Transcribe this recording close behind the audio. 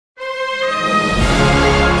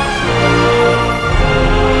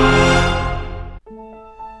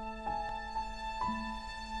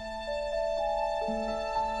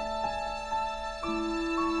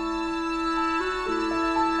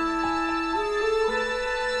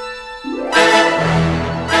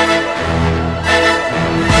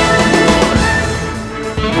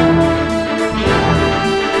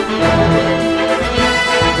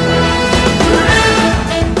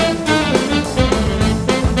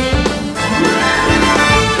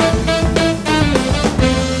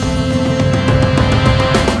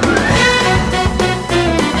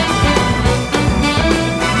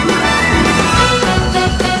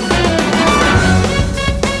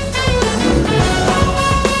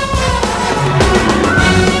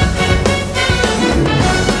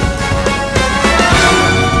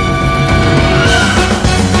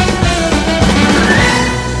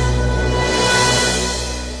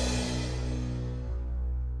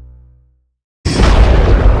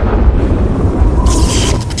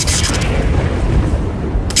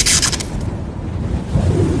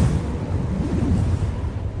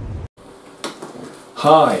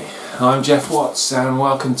Hi, I'm Geoff Watts and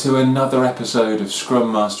welcome to another episode of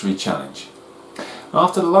Scrum Mastery Challenge.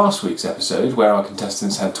 After last week's episode, where our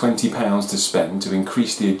contestants had £20 to spend to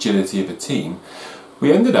increase the agility of a team,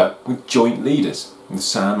 we ended up with joint leaders, with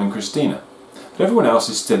Sam and Christina. But everyone else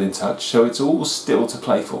is still in touch, so it's all still to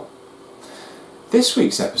play for. This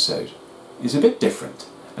week's episode is a bit different,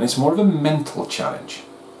 and it's more of a mental challenge.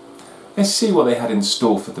 Let's see what they had in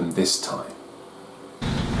store for them this time.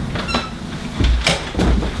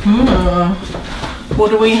 What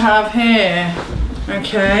do we have here?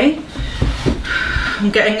 Okay, I'm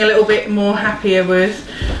getting a little bit more happier with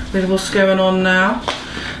what's going on now.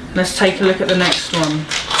 Let's take a look at the next one.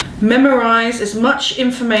 Memorise as much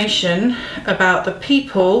information about the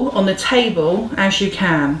people on the table as you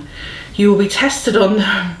can. You will be tested on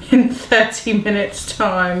them in 30 minutes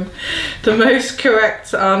time. The most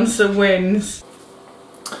correct answer wins.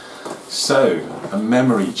 So, a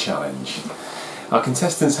memory challenge. Our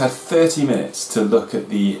contestants had 30 minutes to look at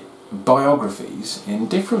the biographies in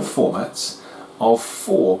different formats of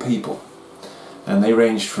 4 people. And they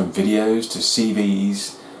ranged from videos to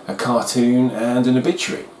CVs, a cartoon and an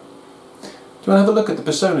obituary. Do you want to have a look at the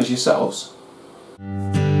personas yourselves?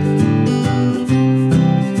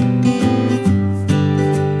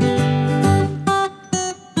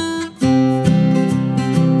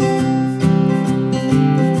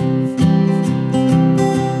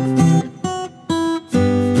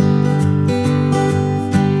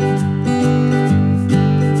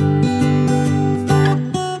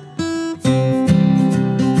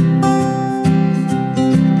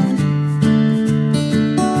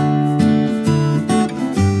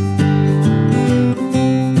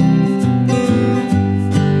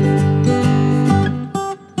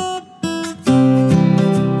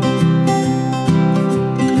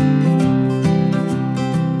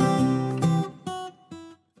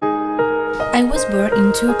 I was born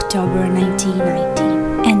into October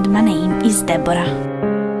 1990 and my name is Deborah.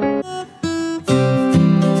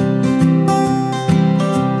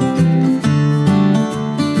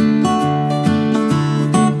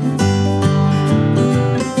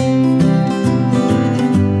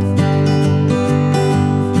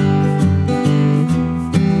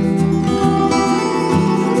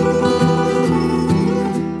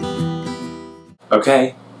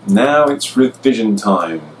 Okay, now it's revision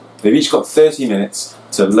time. They've each got 30 minutes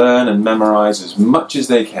to learn and memorise as much as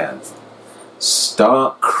they can.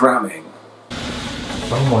 Start cramming.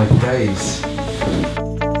 Oh my days.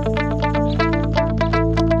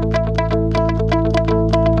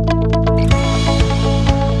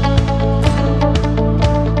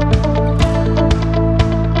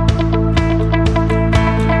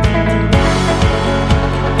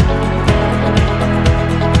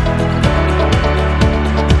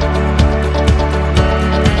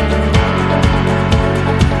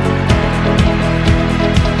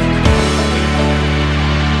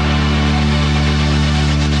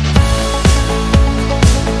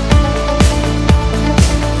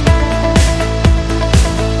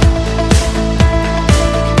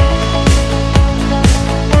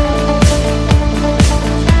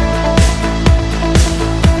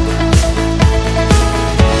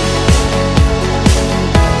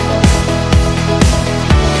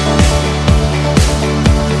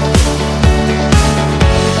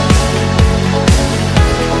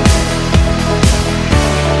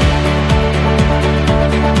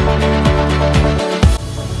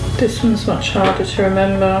 This one's much harder to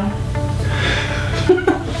remember.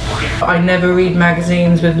 I never read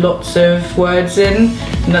magazines with lots of words in,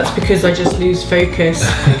 and that's because I just lose focus,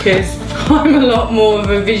 because I'm a lot more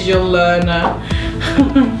of a visual learner.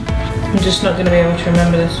 I'm just not going to be able to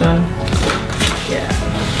remember this one. Yeah,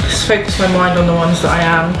 just focus my mind on the ones that I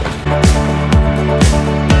am.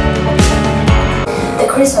 The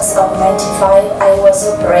Christmas of '95, I was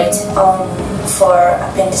operated on for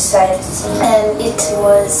appendicitis, and it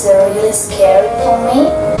was really scary for me.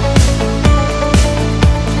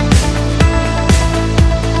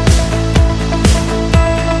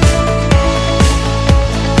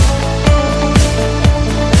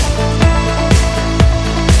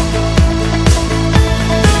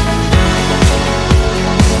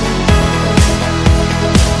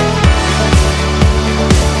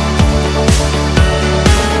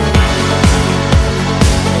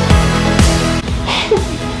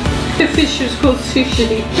 The fish was called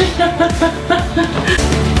sushi.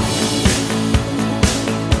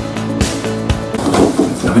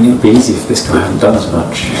 I mean, it would be easy if this guy hadn't done as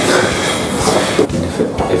much.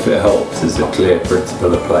 If it helps, there's a clear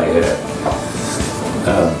principle at play here.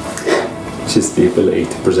 Just the ability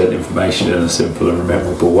to present information in a simple and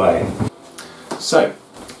memorable way. So,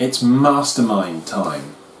 It's mastermind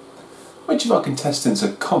time. Which of our contestants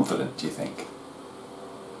are confident, do you think?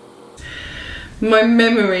 My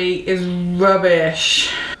memory is rubbish.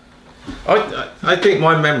 I think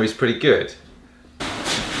my memory's pretty good.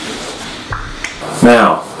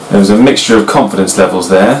 Now, there was a mixture of confidence levels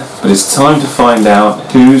there, but it's time to find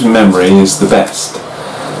out whose memory is the best.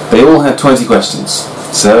 They all had 20 questions,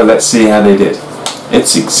 so let's see how they did.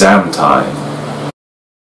 It's exam time.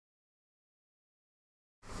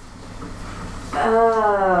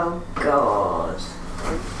 Oh God.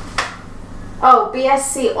 Oh,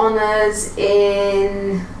 BSc honours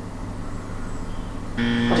in...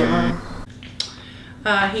 I don't know.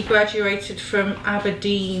 He graduated from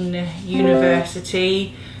Aberdeen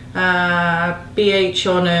University, BH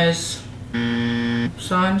Honours,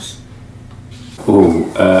 Science.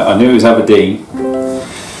 Oh, I knew it was Aberdeen.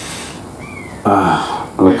 I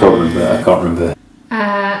can't remember.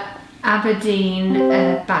 Aberdeen,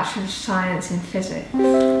 Bachelor of Science in Physics.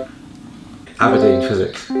 Aberdeen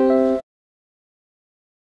Physics.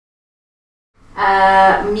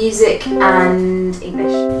 Music and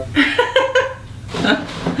English.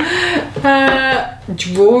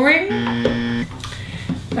 Drawing.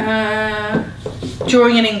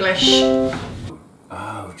 Drawing in English.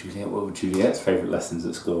 Oh, Juliet, what were Juliet's favourite lessons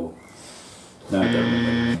at school? No, I don't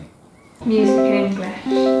remember anything. Music and English.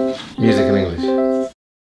 Music and English.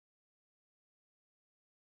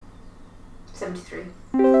 73.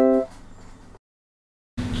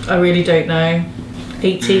 I really don't know.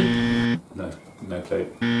 80. No clue.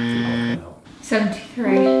 See what I can help.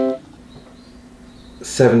 73.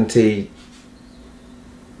 73.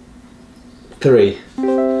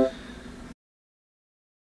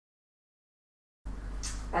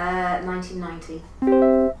 1990.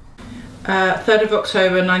 3rd of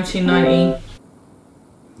October 1990.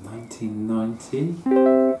 1990?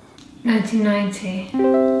 1990.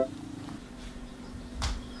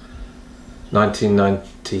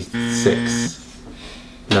 1996.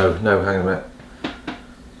 No, hang on a minute.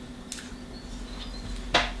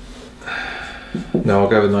 No, I'll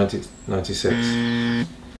go with 1996.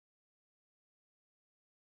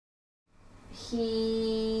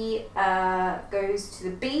 He goes to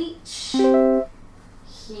the beach.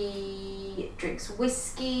 He drinks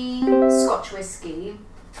whiskey, Scotch whiskey,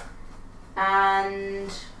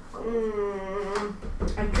 and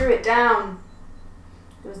I drew it down.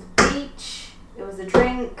 It was the beach, it was the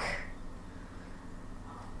drink.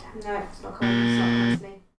 Damn, no, it's not coming to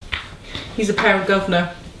me. He's a parent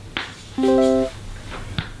governor. Is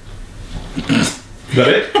that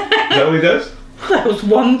it? Is that what he does? That was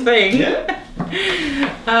one thing. Yeah.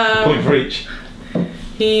 Point for each.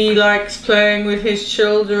 He likes playing with his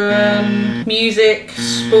children, music,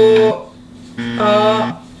 sport,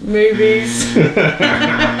 art, movies.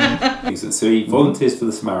 So he volunteers for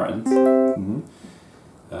the Samaritans.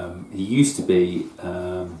 He used to be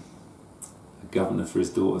a governor for his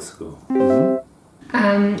daughter's school.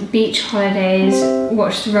 Beach holidays,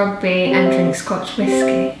 watch the rugby and drink Scotch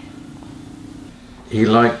whiskey. He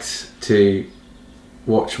likes to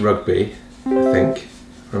watch rugby, I think.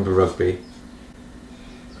 Remember rugby?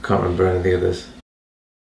 I can't remember any of the others.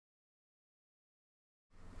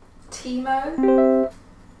 Timo,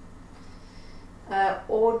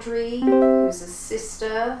 Audrey, who's a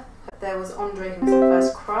sister. There was Andre, who was her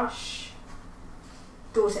first crush.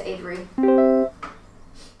 Daughter Avery.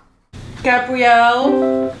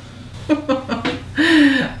 Gabrielle. I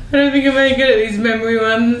don't think I'm very good at these memory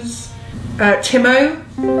ones. Timo,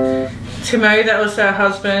 that was her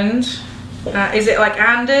husband. Is it like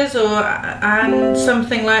Anders or and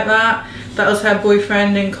something like that? That was her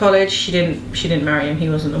boyfriend in college. She didn't marry him. He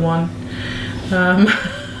wasn't the one.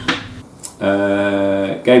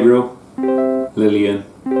 Gabriel, Lillian,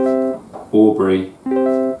 Aubrey,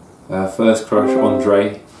 first crush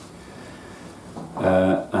Andre,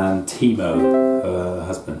 and Timo, her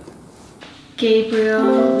husband.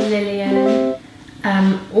 Gabriel, Lillian,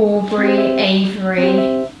 Aubrey,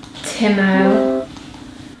 Avery, Timo.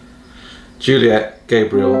 Juliet,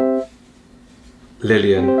 Gabriel,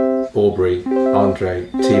 Lillian, Aubrey, Andre,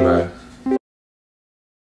 Timo.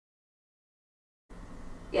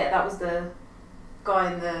 Yeah, that was the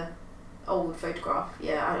guy in the old photograph.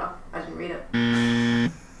 Yeah, I didn't read it.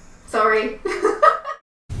 Sorry.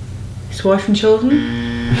 His wife and children.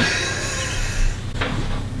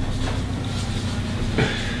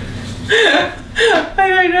 I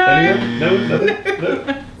don't know.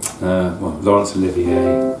 No. Well, Laurence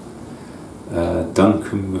Olivier,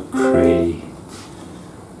 Duncan McCree,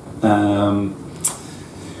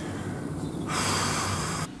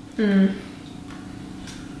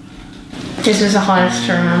 This was the hardest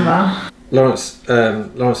to remember. Laurence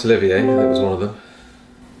Olivier, that was one of them.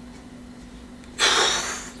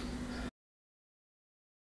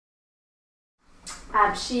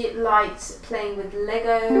 She liked playing with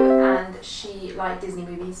Lego and she liked Disney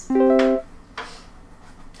movies. And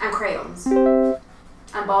crayons. And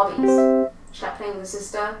Barbies. She liked playing with her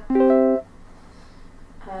sister.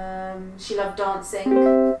 She loved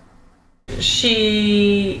dancing.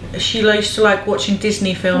 She used to like watching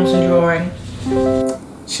Disney films and drawing.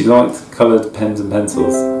 She liked coloured pens and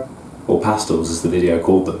pencils, or pastels as the video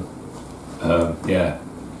called them. Yeah.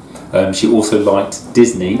 She also liked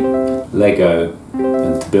Disney, Lego,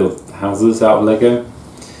 and to build houses out of Lego.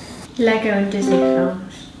 Lego and Disney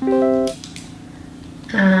films.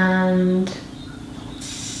 And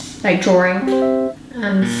like drawing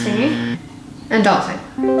and singing and dancing.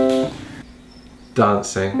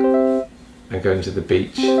 Dancing and going to the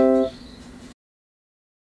beach.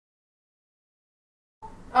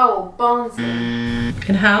 Oh, Barnsley.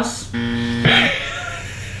 In house.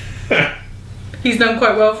 He's done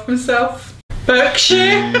quite well for himself.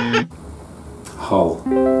 Berkshire. Hull.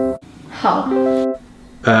 Hull.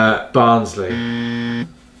 Barnsley.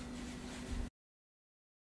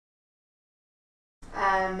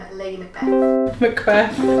 Lady Macbeth.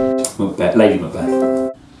 Macbeth. Lady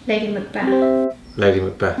Macbeth. Lady Macbeth. Lady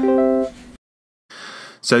Macbeth.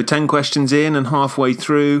 So 10 questions in and halfway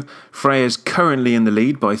through, Freya's currently in the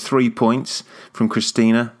lead by 3 points from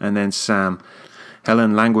Christina and then Sam.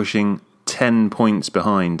 Helen languishing 10 points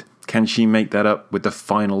behind. Can she make that up with the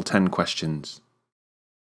final 10 questions?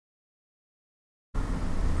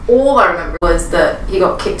 All I remember was that he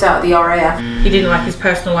got kicked out of the RAF. He didn't like his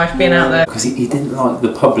personal life being out there. Because he didn't like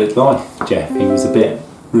the public life, Geoff. He was a bit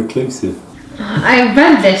reclusive. I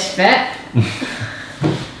read this bit.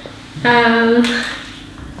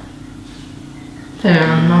 Don't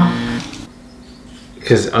remember.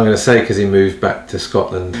 Because I'm going to say because he moved back to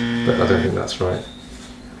Scotland, but I don't think that's right.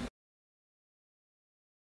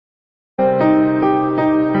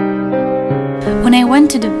 When I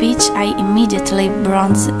went to the beach, I immediately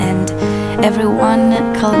bronzed and everyone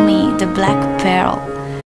called me the Black Pearl.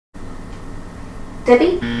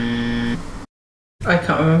 Debbie? I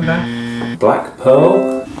can't remember. Black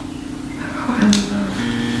Pearl?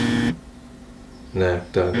 No,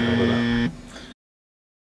 don't remember that.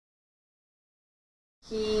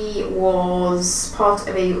 He was part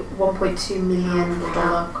of a $1.2 million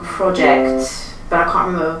project, but I can't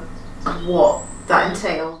remember what that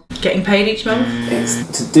entailed. Getting paid each month? It's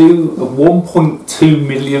to do a £1.2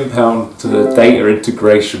 million data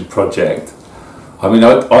integration project. I mean,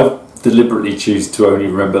 I deliberately choose to only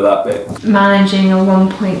remember that bit. Managing a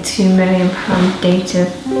 £1.2 million data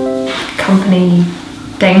company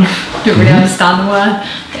thing. Don't really understand the word,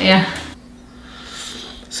 but yeah.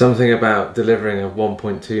 Something about delivering a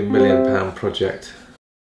 £1.2 million project.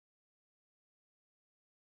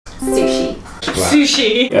 Sushi. Right.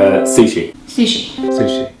 Sushi. Sushi. Sushi.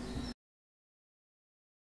 Sushi.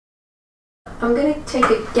 I'm going to take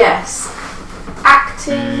a guess.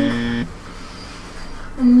 Acting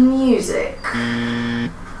and music.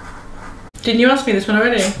 Didn't you ask me this one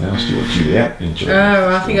already? I asked you what Juliet enjoyed.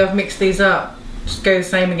 Oh, I think I've mixed these up. Just go the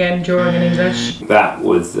same again, drawing in English. That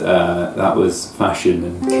was fashion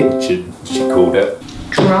and kitchen, she called it.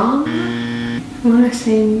 Drama? What did I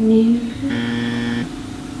say? Music?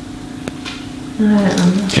 I don't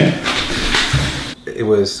remember. Okay. It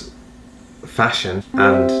was fashion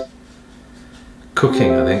and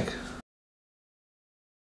cooking, I think.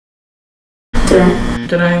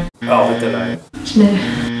 Don't know. Oh, I don't know. No.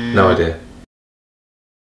 No idea.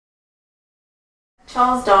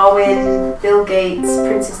 Charles Darwin, Bill Gates,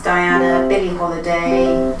 Princess Diana, Billie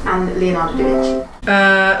Holiday, and Leonardo da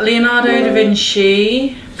Vinci. Leonardo da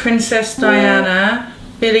Vinci, Princess Diana,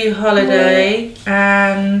 Billie Holiday,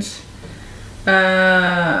 and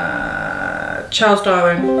Charles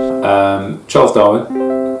Darwin. Charles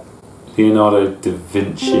Darwin, Leonardo da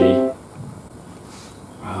Vinci.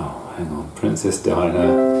 Oh, hang on, Princess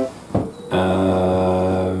Diana.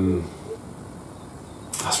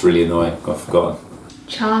 That's really annoying. I've forgotten.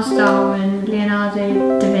 Charles Darwin,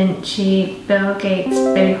 Leonardo da Vinci, Bill Gates,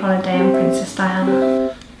 Billie Holiday and Princess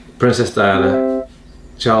Diana. Princess Diana,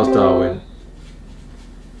 Charles Darwin,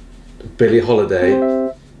 Billie Holiday,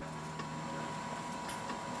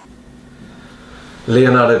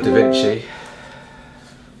 Leonardo da Vinci.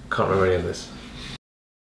 Can't remember any of this.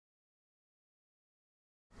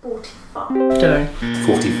 45. Don't know.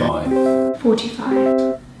 45.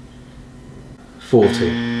 45.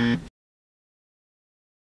 40.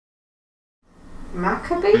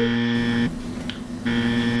 Maccabee?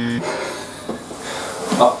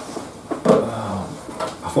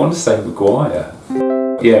 I I want to say Maguire.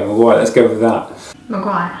 Yeah, Maguire, let's go with that.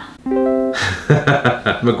 Maguire.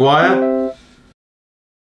 Maguire?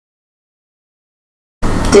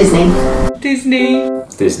 Disney. Disney.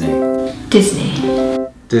 Disney. Disney.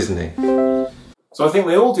 Disney. So I think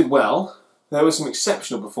they all did well. There were some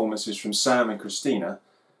exceptional performances from Sam and Christina,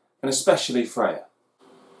 and especially Freya.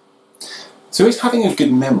 So is having a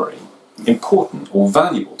good memory important or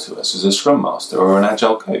valuable to us as a Scrum Master or an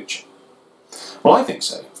Agile coach? Well, I think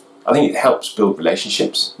so. I think it helps build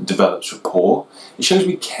relationships, develops rapport, it shows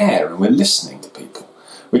we care and we're listening to people,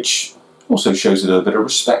 which also shows a little bit of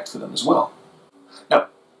respect for them as well. Now,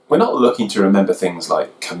 we're not looking to remember things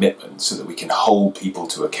like commitment so that we can hold people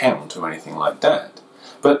to account or anything like that,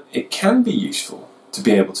 but it can be useful to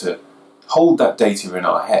be able to hold that data in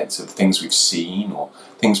our heads of things we've seen or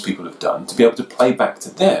things people have done, to be able to play back to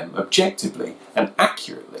them objectively and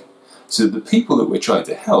accurately, so that the people that we're trying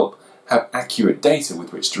to help have accurate data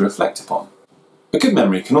with which to reflect upon. A good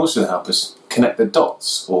memory can also help us connect the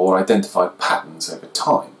dots or identify patterns over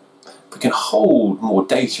time. If we can hold more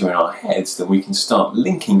data in our heads, then we can start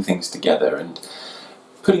linking things together and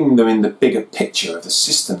putting them in the bigger picture of the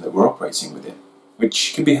system that we're operating within,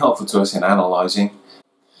 which can be helpful to us in analysing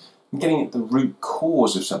and getting at the root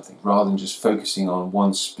cause of something rather than just focusing on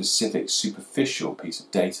one specific superficial piece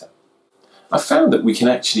of data. I found that we can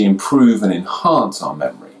actually improve and enhance our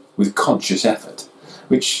memory with conscious effort,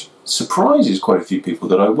 which surprises quite a few people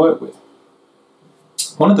that I work with.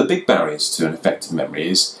 One of the big barriers to an effective memory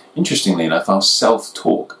is, interestingly enough, our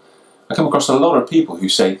self-talk. I come across a lot of people who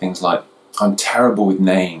say things like, "I'm terrible with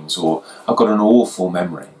names," or "I've got an awful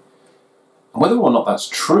memory." And whether or not that's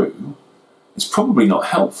true, it's probably not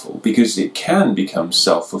helpful, because it can become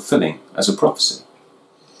self-fulfilling as a prophecy.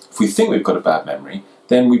 If we think we've got a bad memory,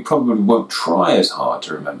 then we probably won't try as hard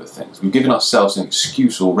to remember things. We've given ourselves an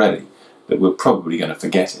excuse already that we're probably going to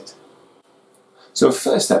forget it. So a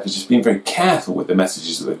first step is just being very careful with the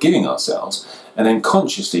messages that we're giving ourselves, and then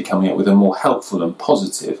consciously coming up with a more helpful and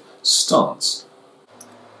positive stance.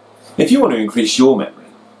 If you want to increase your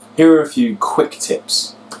memory, here are a few quick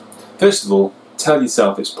tips. First of all, tell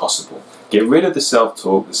yourself it's possible. Get rid of the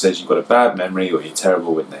self-talk that says you've got a bad memory or you're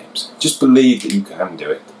terrible with names. Just believe that you can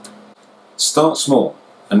do it. Start small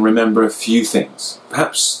and remember a few things,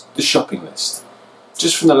 perhaps the shopping list,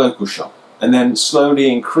 just from the local shop, and then slowly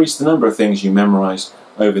increase the number of things you memorise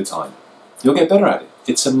over time. You'll get better at it.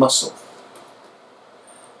 It's a muscle.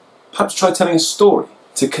 Perhaps try telling a story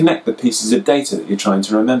to connect the pieces of data that you're trying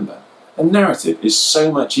to remember. A narrative is so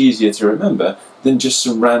much easier to remember than just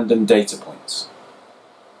some random data points.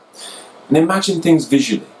 And imagine things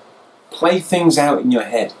visually. Play things out in your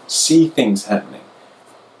head. See things happening.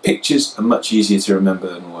 Pictures are much easier to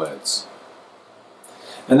remember than words.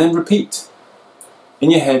 And then repeat. In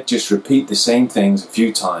your head, just repeat the same things a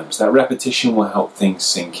few times. That repetition will help things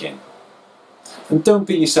sink in. And don't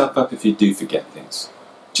beat yourself up if you do forget things.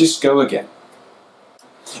 Just go again.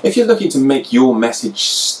 If you're looking to make your message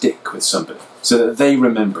stick with somebody so that they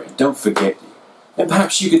remember it, don't forget you, then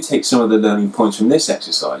perhaps you could take some of the learning points from this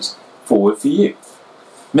exercise forward for you.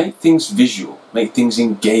 Make things visual, make things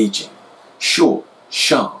engaging, short,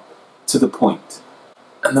 sharp, to the point.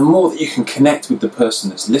 And the more that you can connect with the person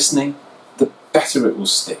that's listening, the better it will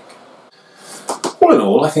stick. All in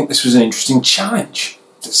all, I think this was an interesting challenge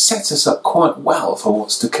that sets us up quite well for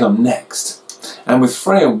what's to come next. And with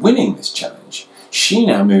Freya winning this challenge, she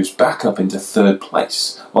now moves back up into third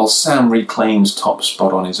place, while Sam reclaims top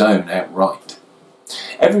spot on his own outright.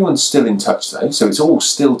 Everyone's still in touch though, so it's all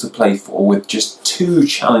still to play for, with just 2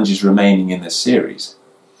 challenges remaining in this series.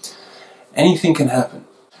 Anything can happen.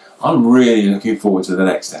 I'm really looking forward to the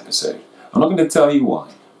next episode. I'm not going to tell you why,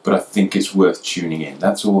 but I think it's worth tuning in.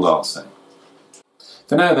 That's all I'll say.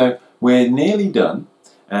 For now though, we're nearly done,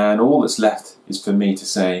 and all that's left is for me to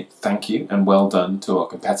say thank you and well done to our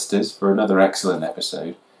competitors for another excellent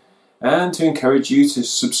episode, and to encourage you to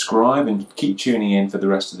subscribe and keep tuning in for the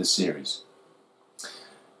rest of the series.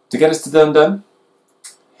 To get us to done,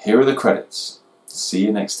 here are the credits. See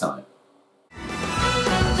you next time.